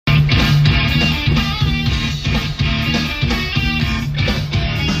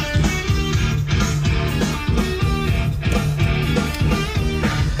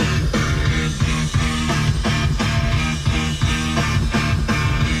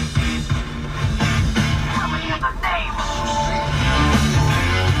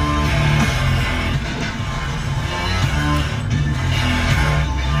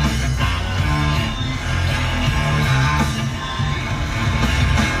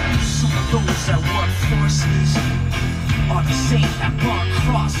forces are the same that burn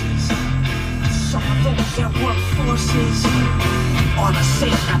crosses. Some of those that work forces are the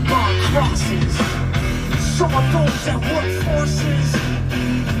same that burn crosses. Some of those that work forces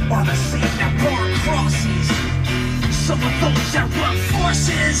are the same that burn crosses. Some of those that work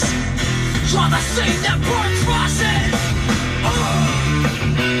forces are the same that burn crosses.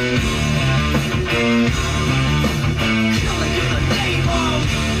 Killing in the name of.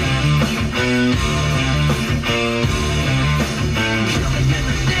 Killing in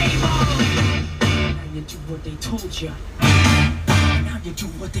the name of. Now you do what they told ya. Now you do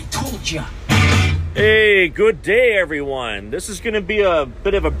what they told ya. Hey, good day, everyone. This is going to be a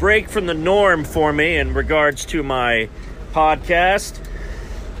bit of a break from the norm for me in regards to my podcast.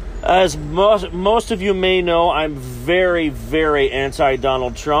 As most of you may know, I'm very, very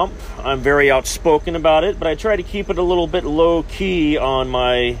anti-Donald Trump. I'm very outspoken about it, but I try to keep it a little bit low-key on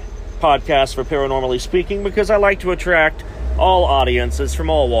my podcast for Paranormally Speaking because I like to attract all audiences from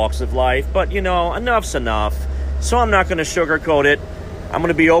all walks of life. But, you know, enough's enough, so I'm not going to sugarcoat it. I'm going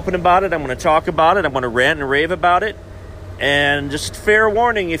to be open about it. I'm going to talk about it. I'm going to rant and rave about it. And just fair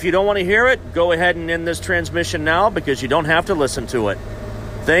warning, if you don't want to hear it, go ahead and end this transmission now because you don't have to listen to it.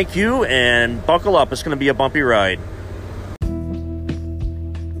 Thank you, and buckle up. It's going to be a bumpy ride.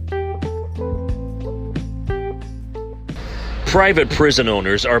 Private prison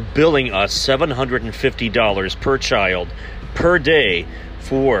owners are billing us $750 per child per day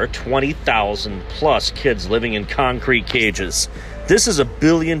for 20,000 plus kids living in concrete cages. This is a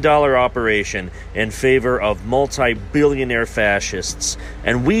billion-dollar operation in favor of multi-billionaire fascists,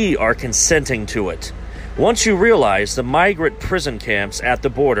 and we are consenting to it. Once you realize the migrant prison camps at the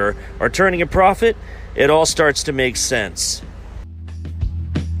border are turning a profit, it all starts to make sense.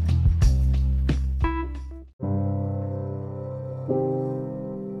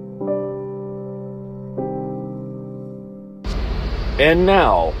 And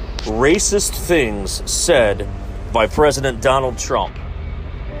now, racist things said by President Donald Trump.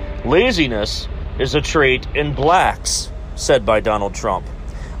 Laziness is a trait in blacks, said by Donald Trump.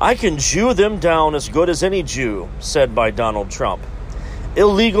 I can Jew them down as good as any Jew, said by Donald Trump.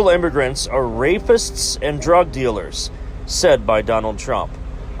 Illegal immigrants are rapists and drug dealers, said by Donald Trump.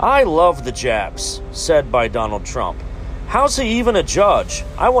 I love the Japs, said by Donald Trump. How's he even a judge?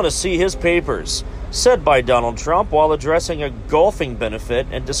 I want to see his papers, said by Donald Trump while addressing a golfing benefit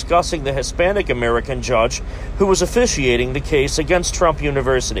and discussing the Hispanic American judge who was officiating the case against Trump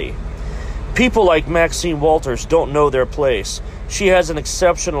University. People like Maxine Walters don't know their place. She has an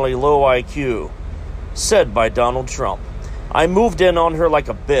exceptionally low IQ, said by Donald Trump. I moved in on her like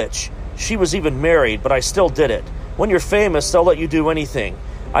a bitch. She was even married, but I still did it. When you're famous, they'll let you do anything.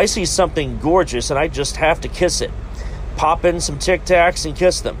 I see something gorgeous and I just have to kiss it. Pop in some Tic Tacs and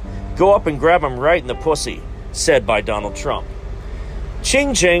kiss them. Go up and grab them right in the pussy, said by Donald Trump.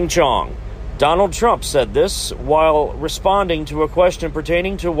 Ching Chang Chong. Donald Trump said this while responding to a question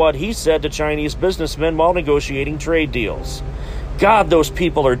pertaining to what he said to Chinese businessmen while negotiating trade deals. God, those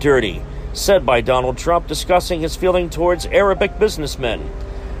people are dirty, said by Donald Trump, discussing his feeling towards Arabic businessmen.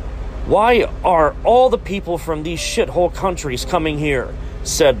 Why are all the people from these shithole countries coming here,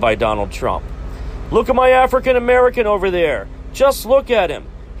 said by Donald Trump. Look at my African American over there. Just look at him.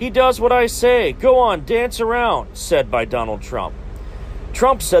 He does what I say. Go on, dance around, said by Donald Trump.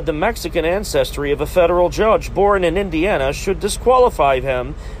 Trump said the Mexican ancestry of a federal judge born in Indiana should disqualify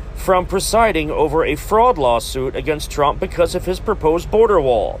him from presiding over a fraud lawsuit against Trump because of his proposed border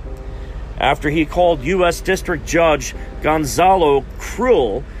wall. After he called U.S. District Judge Gonzalo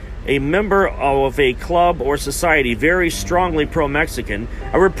Cruel a member of a club or society very strongly pro-Mexican,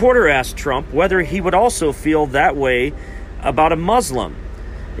 a reporter asked Trump whether he would also feel that way about a Muslim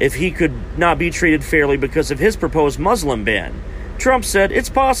if he could not be treated fairly because of his proposed Muslim ban. Trump said, it's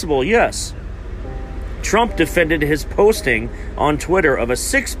possible, yes. Trump defended his posting on Twitter of a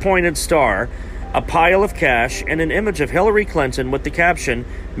 6-pointed star, a pile of cash, and an image of Hillary Clinton with the caption,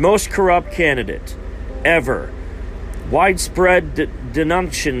 most corrupt candidate ever. Widespread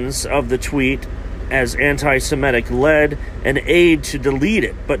denunciations of the tweet as anti-Semitic led an aide to delete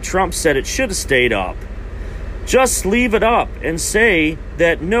it, but Trump said it should have stayed up. Just leave it up and say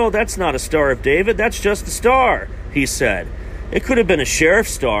that, no, that's not a Star of David, that's just a star, he said. It could have been a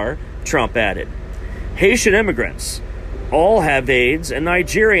sheriff's star, Trump added. Haitian immigrants all have AIDS, and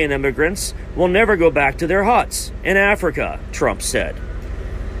Nigerian immigrants will never go back to their huts in Africa, Trump said.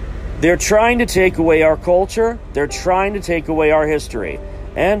 They're trying to take away our culture, they're trying to take away our history,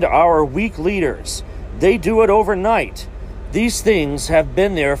 and our weak leaders. They do it overnight. These things have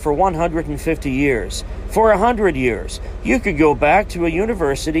been there for 150 years, for 100 years. You could go back to a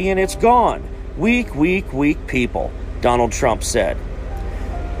university and it's gone. Weak, weak, weak people, Donald Trump said.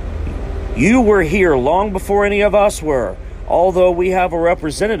 You were here long before any of us were, although we have a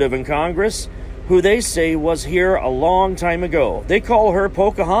representative in Congress who they say was here a long time ago. They call her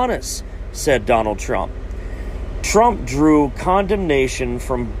Pocahontas, said Donald Trump. Trump drew condemnation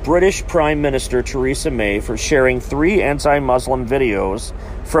from British Prime Minister Theresa May for sharing 3 anti-Muslim videos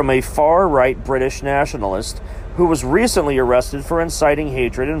from a far-right British nationalist who was recently arrested for inciting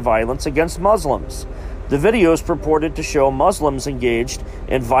hatred and violence against Muslims. The videos purported to show Muslims engaged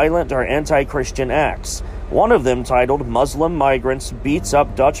in violent or anti-Christian acts. One of them, titled "Muslim Migrants Beats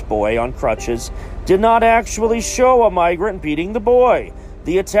Up Dutch Boy on Crutches," did not actually show a migrant beating the boy.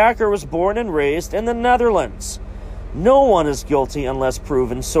 The attacker was born and raised in the Netherlands. No one is guilty unless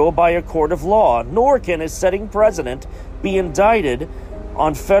proven so by a court of law, nor can a sitting president be indicted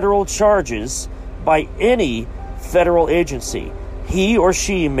on federal charges by any federal agency. He or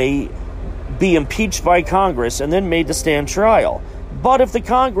she may be impeached by Congress and then made to stand trial. But if the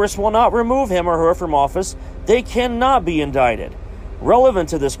Congress will not remove him or her from office, they cannot be indicted. Relevant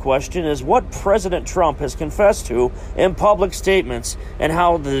to this question is what President Trump has confessed to in public statements and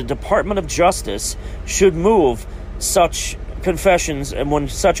how the Department of Justice should move such confessions and when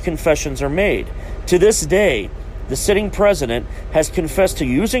such confessions are made. To this day, the sitting president has confessed to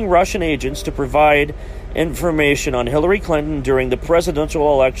using Russian agents to provide information on Hillary Clinton during the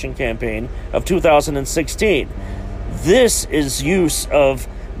presidential election campaign of 2016. This is use of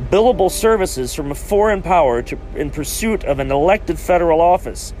billable services from a foreign power in pursuit of an elected federal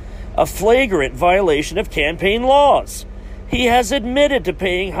office, a flagrant violation of campaign laws. He has admitted to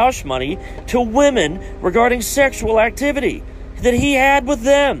paying hush money to women regarding sexual activity that he had with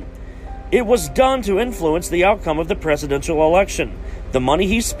them. It was done to influence the outcome of the presidential election. The money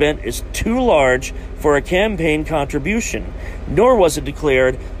he spent is too large for a campaign contribution, nor was it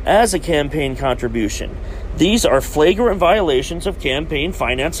declared as a campaign contribution. These are flagrant violations of campaign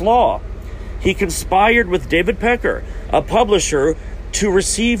finance law. He conspired with David Pecker, a publisher, to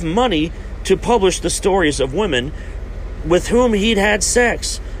receive money to publish the stories of women with whom he'd had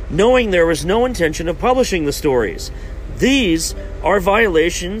sex, knowing there was no intention of publishing the stories. These are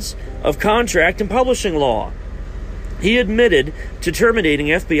violations of contract and publishing law. He admitted to terminating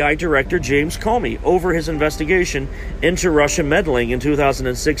FBI Director James Comey over his investigation into Russian meddling in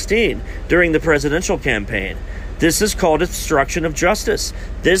 2016 during the presidential campaign. This is called obstruction of justice.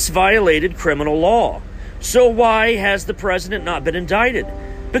 This violated criminal law. So why has the president not been indicted?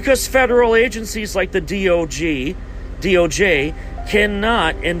 Because federal agencies like the DOJ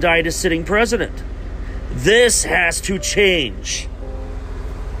cannot indict a sitting president. This has to change.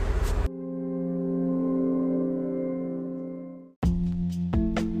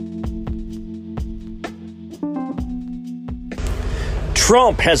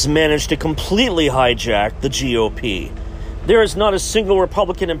 Trump has managed to completely hijack the GOP. There is not a single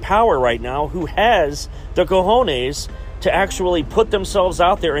Republican in power right now who has the cojones to actually put themselves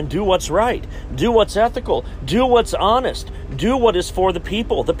out there and do what's right, do what's ethical, do what's honest, do what is for the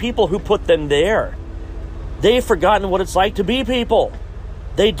people who put them there. They've forgotten what it's like to be people.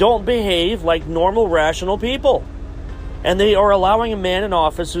 They don't behave like normal, rational people. And they are allowing a man in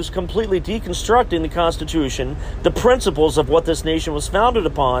office who's completely deconstructing the Constitution, the principles of what this nation was founded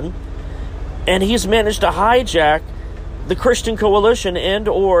upon, and he's managed to hijack the Christian coalition and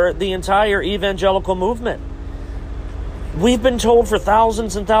or the entire evangelical movement. We've been told for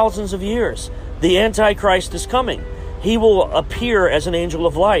thousands and thousands of years, the Antichrist is coming. He will appear as an angel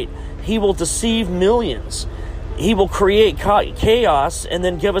of light. He will deceive millions. He will create chaos and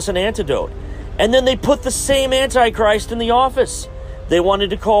then give us an antidote. And then they put the same Antichrist in the office. They wanted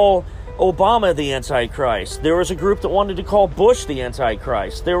to call Obama the Antichrist. There was a group that wanted to call Bush the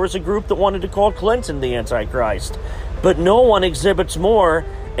Antichrist. There was a group that wanted to call Clinton the Antichrist. But no one exhibits more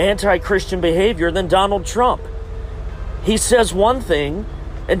anti-Christian behavior than Donald Trump. He says one thing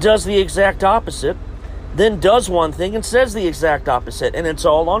and does the exact opposite, then does one thing and says the exact opposite. And it's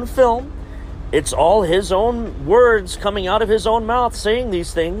all on film. It's all his own words coming out of his own mouth saying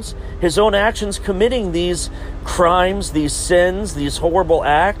these things, his own actions committing these crimes, these sins, these horrible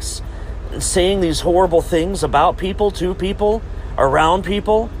acts, saying these horrible things about people, to people, around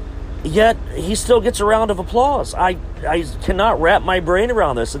people. Yet he still gets a round of applause. I cannot wrap my brain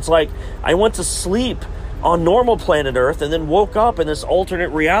around this. It's like I went to sleep on normal planet Earth and then woke up in this alternate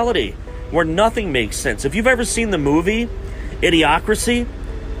reality where nothing makes sense. If you've ever seen the movie Idiocracy,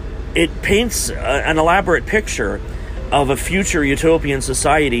 it paints an elaborate picture of a future utopian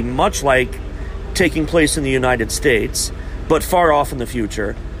society, much like taking place in the United States, but far off in the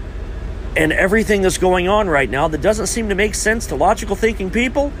future. And everything that's going on right now that doesn't seem to make sense to logical thinking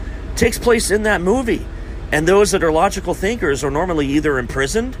people, takes place in that movie. And those that are logical thinkers are normally either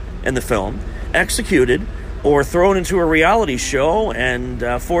imprisoned in the film, executed, or thrown into a reality show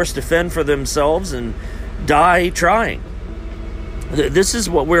and forced to fend for themselves and die trying. This is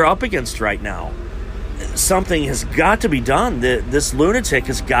what we're up against right now. Something has got to be done. This lunatic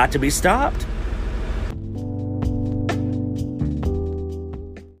has got to be stopped.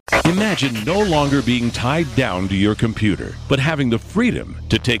 Imagine no longer being tied down to your computer, but having the freedom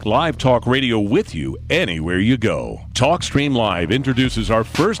to take live talk radio with you anywhere you go. TalkStream Live introduces our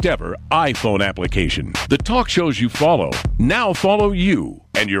first ever iPhone application. The talk shows you follow now follow you,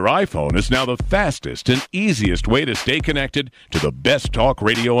 and your iPhone is now the fastest and easiest way to stay connected to the best talk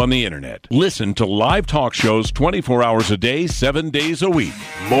radio on the internet. Listen to live talk shows 24 hours a day, 7 days a week.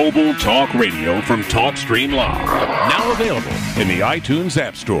 Mobile talk radio from TalkStream Live. Now available in the iTunes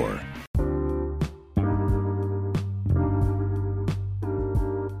App Store.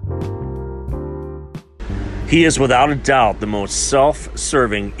 He is without a doubt the most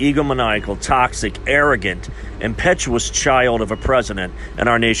self-serving, egomaniacal, toxic, arrogant, impetuous child of a president in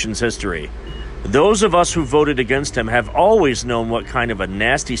our nation's history. Those of us who voted against him have always known what kind of a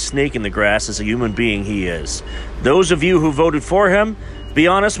nasty snake in the grass as a human being he is. Those of you who voted for him, be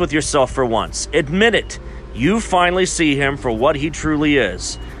honest with yourself for once. Admit it. You finally see him for what he truly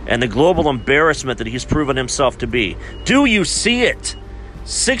is, and the global embarrassment that he's proven himself to be. Do you see it?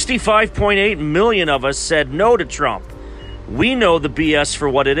 65.8 million of us said no to Trump. We know the BS for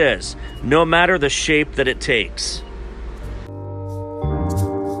what it is, no matter the shape that it takes.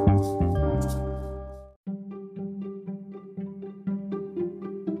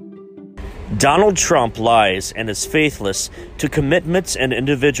 Donald Trump lies and is faithless to commitments and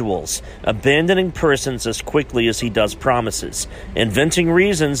individuals, abandoning persons as quickly as he does promises, inventing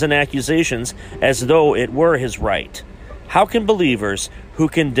reasons and accusations as though it were his right. How can believers who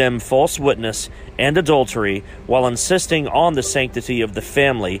condemn false witness and adultery while insisting on the sanctity of the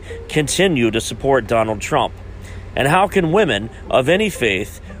family continue to support Donald Trump? And how can women of any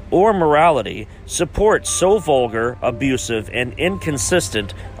faith or morality support so vulgar, abusive, and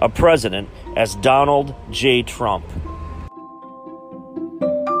inconsistent a president as Donald J. Trump?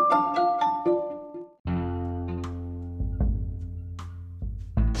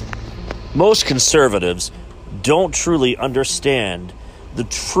 Most conservatives don't truly understand the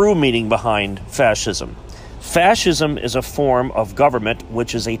true meaning behind fascism. Fascism is a form of government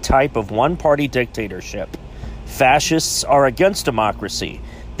which is a type of one-party dictatorship. Fascists are against democracy.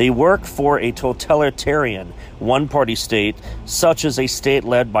 They work for a totalitarian one-party state, such as a state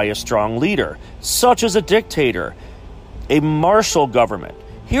led by a strong leader, such as a dictator, a martial government.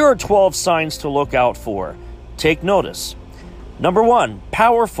 Here are 12 signs to look out for. Take notice. Number 1,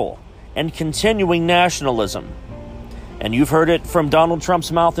 powerful and continuing nationalism. And you've heard it from Donald Trump's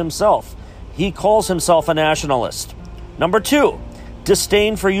mouth himself. He calls himself a nationalist. Number 2,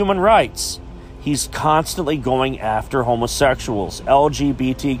 disdain for human rights. He's constantly going after homosexuals,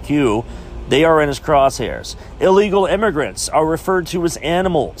 LGBTQ. They are in his crosshairs. Illegal immigrants are referred to as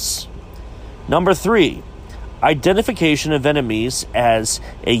animals. Number 3, identification of enemies as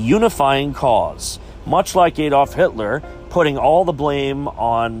a unifying cause. Much like Adolf Hitler, putting all the blame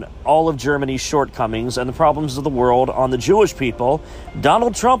on all of Germany's shortcomings and the problems of the world on the Jewish people,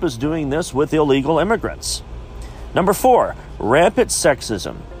 Donald Trump is doing this with illegal immigrants. Number 4, rampant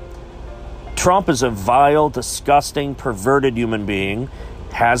sexism. Trump is a vile, disgusting, perverted human being,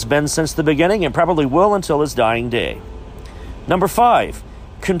 has been since the beginning and probably will until his dying day. Number 5,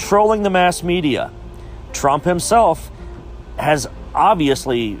 controlling the mass media. Trump himself has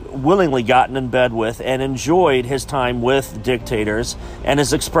obviously willingly gotten in bed with and enjoyed his time with dictators and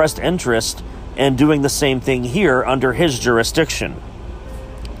has expressed interest in doing the same thing here under his jurisdiction.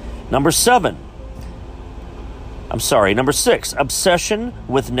 Number 6, obsession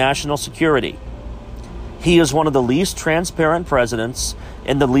with national security. He is one of the least transparent presidents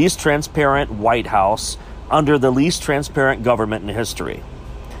in the least transparent White House under the least transparent government in history.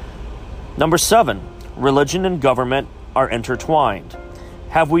 Number 7, religion and government are intertwined.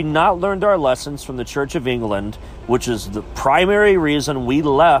 Have we not learned our lessons from the Church of England, which is the primary reason we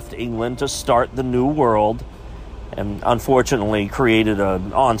left England to start the New World and unfortunately created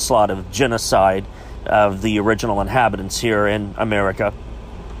an onslaught of genocide of the original inhabitants here in America?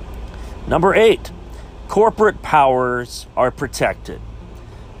 Number 8, corporate powers are protected.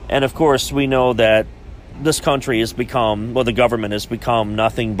 And of course, we know that this country has become, well, the government has become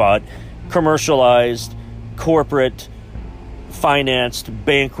nothing but commercialized, corporate, financed,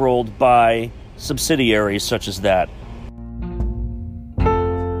 bankrolled by subsidiaries such as that.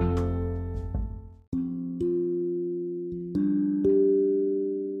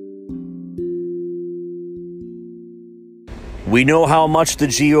 We know how much the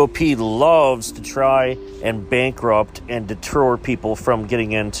GOP loves to try and bankrupt and deter people from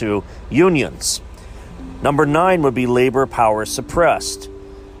getting into unions. Number 9 would be labor power suppressed,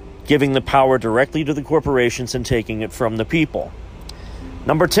 giving the power directly to the corporations and taking it from the people.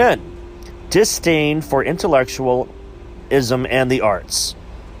 Number 10, disdain for intellectualism and the arts.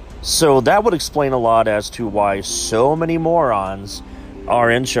 So that would explain a lot as to why so many morons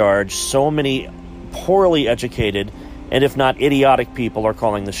are in charge, so many poorly educated, and if not idiotic people are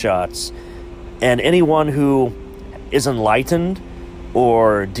calling the shots. And anyone who is enlightened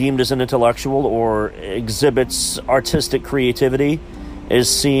or deemed as an intellectual or exhibits artistic creativity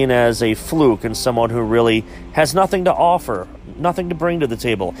is seen as a fluke and someone who really has nothing to offer, nothing to bring to the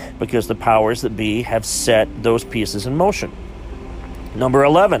table, because the powers that be have set those pieces in motion. Number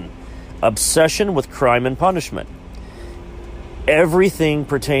 11, obsession with crime and punishment. Everything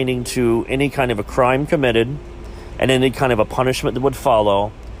pertaining to any kind of a crime committed and any kind of a punishment that would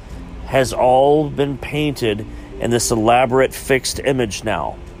follow has all been painted in this elaborate fixed image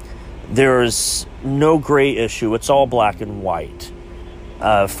now. There's no gray issue. It's all black and white.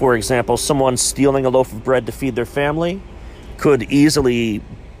 For example, someone stealing a loaf of bread to feed their family could easily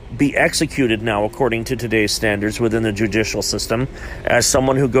be executed now, according to today's standards within the judicial system, as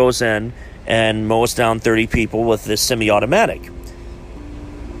someone who goes in and mows down 30 people with this semi-automatic.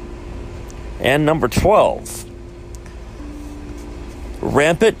 And number 12,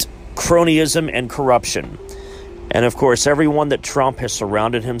 rampant cronyism and corruption. And of course, everyone that Trump has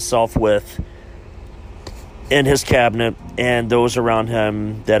surrounded himself with in his cabinet and those around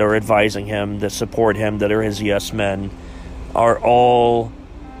him that are advising him, that support him, that are his yes men, are all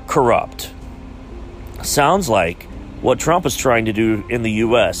corrupt. Sounds like what Trump is trying to do in the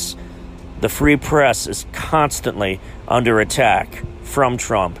U.S. The free press is constantly under attack from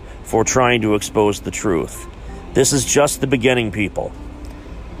Trump for trying to expose the truth. This is just the beginning, people.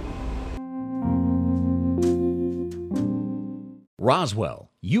 Roswell,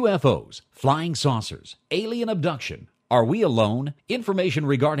 UFOs, flying saucers, alien abduction. Are we alone? Information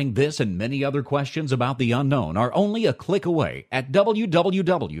regarding this and many other questions about the unknown are only a click away at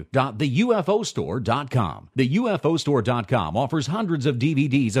www.theufostore.com. TheUFOstore.com offers hundreds of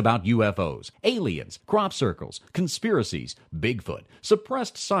DVDs about UFOs, aliens, crop circles, conspiracies, Bigfoot,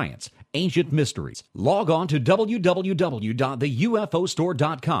 suppressed science, ancient mysteries. Log on to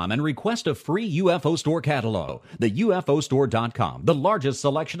www.theufostore.com and request a free UFO Store catalog. TheUFOstore.com, the largest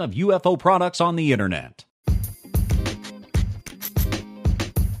selection of UFO products on the internet.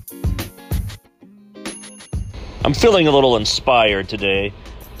 I'm feeling a little inspired today,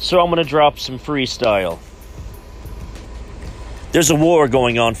 so I'm going to drop some freestyle. There's a war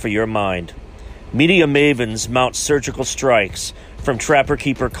going on for your mind. Media mavens mount surgical strikes from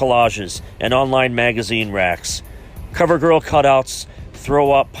trapper-keeper collages and online magazine racks. CoverGirl cutouts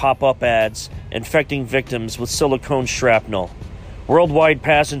throw up pop-up ads, infecting victims with silicone shrapnel. Worldwide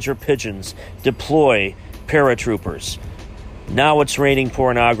passenger pigeons deploy paratroopers. Now it's raining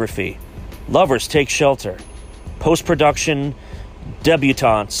pornography. Lovers take shelter. Post-production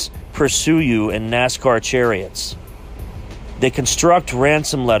debutantes pursue you in NASCAR chariots. They construct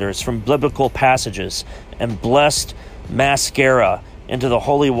ransom letters from biblical passages and blessed mascara into the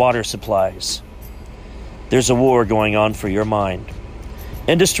holy water supplies. There's a war going on for your mind.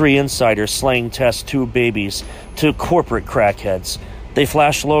 Industry insiders slaying test tube babies to corporate crackheads. They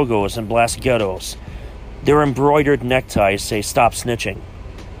flash logos and blast ghettos. Their embroidered neckties say stop snitching.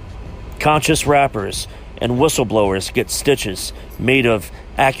 Conscious rappers and whistleblowers get stitches made of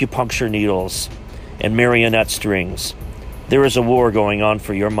acupuncture needles and marionette strings. There is a war going on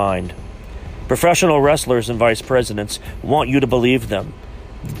for your mind. Professional wrestlers and vice presidents want you to believe them.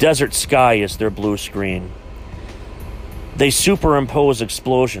 The desert sky is their blue screen. They superimpose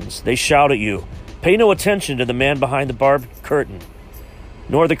explosions. They shout at you. Pay no attention to the man behind the barbed curtain,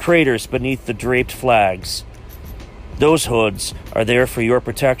 nor the craters beneath the draped flags. Those hoods are there for your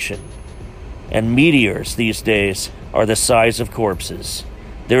protection. And meteors these days are the size of corpses.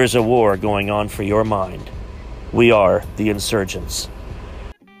 There is a war going on for your mind. We are the insurgents.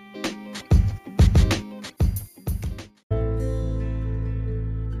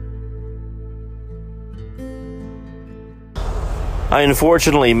 I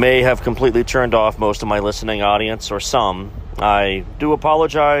unfortunately may have completely turned off most of my listening audience, or some. I do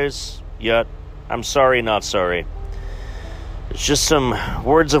apologize, yet I'm sorry, not sorry. It's just some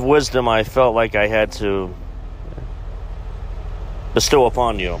words of wisdom I felt like I had to bestow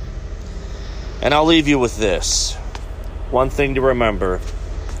upon you. And I'll leave you with this. One thing to remember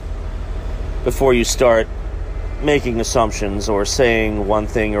before you start making assumptions or saying one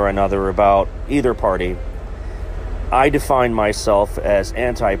thing or another about either party. I define myself as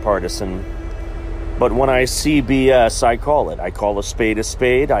anti-partisan, but when I see BS, I call it. I call a spade a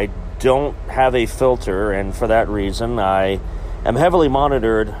spade. I don't have a filter, and for that reason, I am heavily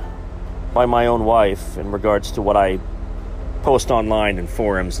monitored by my own wife in regards to what I post online in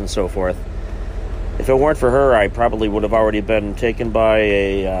forums and so forth. If it weren't for her, I probably would have already been taken by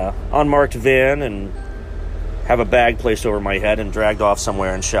a unmarked van and have a bag placed over my head and dragged off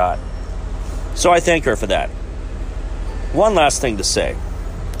somewhere and shot. So I thank her for that. One last thing to say.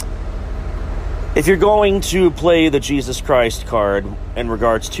 If you're going to play the Jesus Christ card in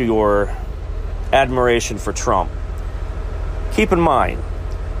regards to your admiration for Trump, keep in mind,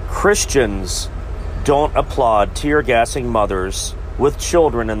 Christians don't applaud tear-gassing mothers with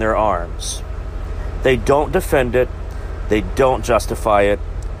children in their arms. They don't defend it. They don't justify it.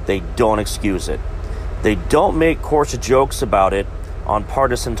 They don't excuse it. They don't make coarse jokes about it on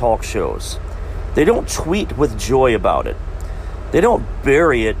partisan talk shows. They don't tweet with joy about it. They don't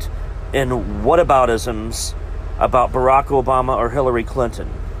bury it in whataboutisms about Barack Obama or Hillary Clinton.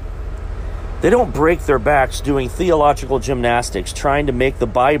 They don't break their backs doing theological gymnastics trying to make the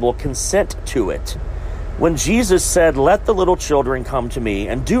Bible consent to it. When Jesus said, "Let the little children come to me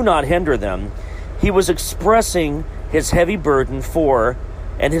and do not hinder them," he was expressing his heavy burden for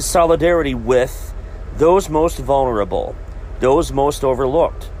and his solidarity with those most vulnerable, those most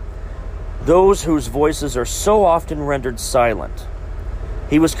overlooked, those whose voices are so often rendered silent.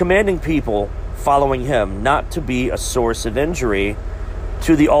 He was commanding people following him not to be a source of injury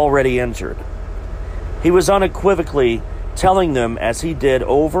to the already injured. He was unequivocally telling them, as he did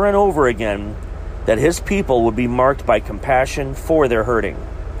over and over again, that his people would be marked by compassion for their hurting.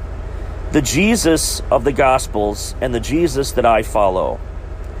 The Jesus of the Gospels and the Jesus that I follow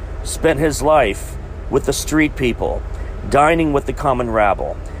spent his life with the street people, dining with the common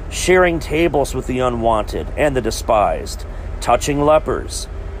rabble, sharing tables with the unwanted and the despised, touching lepers,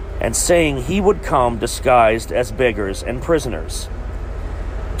 and saying he would come disguised as beggars and prisoners.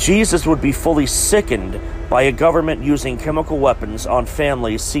 Jesus would be fully sickened by a government using chemical weapons on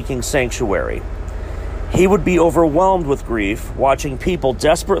families seeking sanctuary. He would be overwhelmed with grief watching people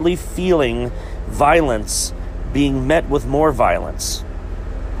desperately feeling violence being met with more violence.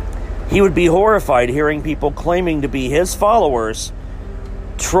 He would be horrified hearing people claiming to be his followers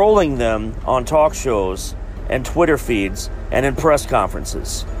trolling them on talk shows and Twitter feeds and in press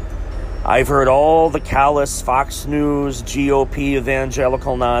conferences. I've heard all the callous Fox News, GOP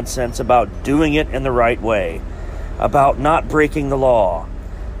evangelical nonsense about doing it in the right way, about not breaking the law,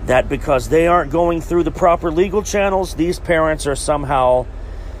 that because they aren't going through the proper legal channels, these parents are somehow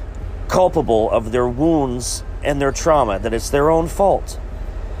culpable of their wounds and their trauma, that it's their own fault.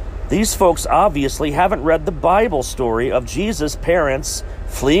 These folks obviously haven't read the Bible story of Jesus' parents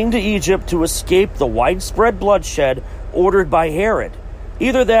fleeing to Egypt to escape the widespread bloodshed ordered by Herod.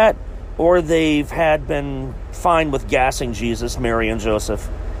 Either that, or they've been fine with gassing Jesus, Mary, and Joseph.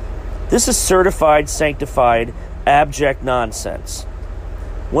 This is certified, sanctified, abject nonsense.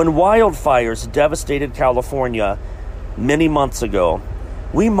 When wildfires devastated California many months ago,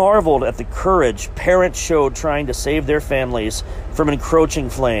 we marveled at the courage parents showed trying to save their families from encroaching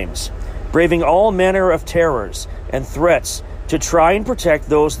flames, braving all manner of terrors and threats to try and protect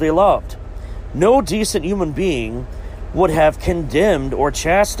those they loved. No decent human being would have condemned or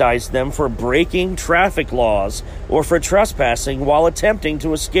chastised them for breaking traffic laws or for trespassing while attempting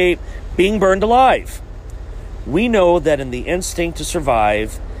to escape being burned alive. We know that in the instinct to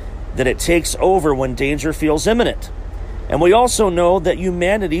survive, that it takes over when danger feels imminent. And we also know that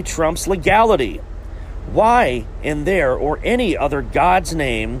humanity trumps legality. Why, in their or any other God's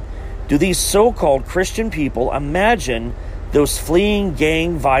name, do these so-called Christian people imagine those fleeing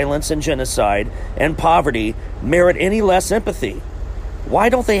gang violence and genocide and poverty merit any less empathy? Why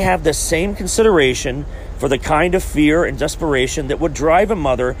don't they have the same consideration for the kind of fear and desperation that would drive a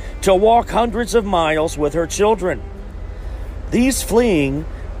mother to walk hundreds of miles with her children? These fleeing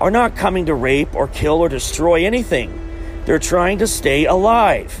are not coming to rape or kill or destroy anything. They're trying to stay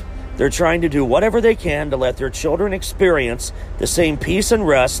alive. They're trying to do whatever they can to let their children experience the same peace and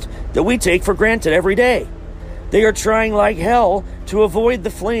rest that we take for granted every day. They are trying like hell to avoid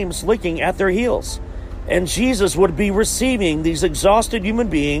the flames licking at their heels. And Jesus would be receiving these exhausted human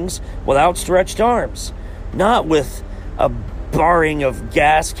beings with outstretched arms, not with a barring of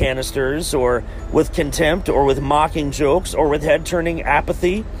gas canisters or with contempt or with mocking jokes or with head-turning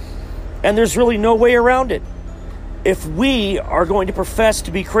apathy. And there's really no way around it. If we are going to profess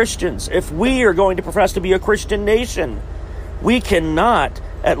to be Christians, if we are going to profess to be a Christian nation, we cannot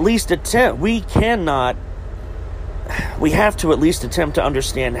at least attempt, we have to at least attempt to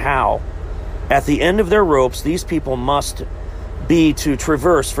understand how At the end of their ropes, these people must be to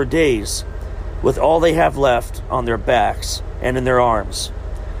traverse for days with all they have left on their backs and in their arms.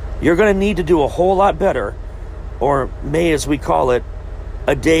 You're going to need to do a whole lot better, or may, as we call it,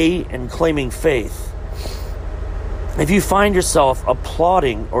 a day in claiming faith. If you find yourself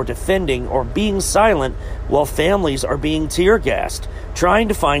applauding or defending or being silent while families are being tear-gassed, trying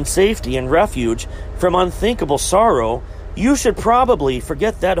to find safety and refuge from unthinkable sorrow, you should probably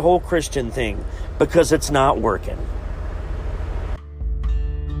forget that whole Christian thing, because it's not working.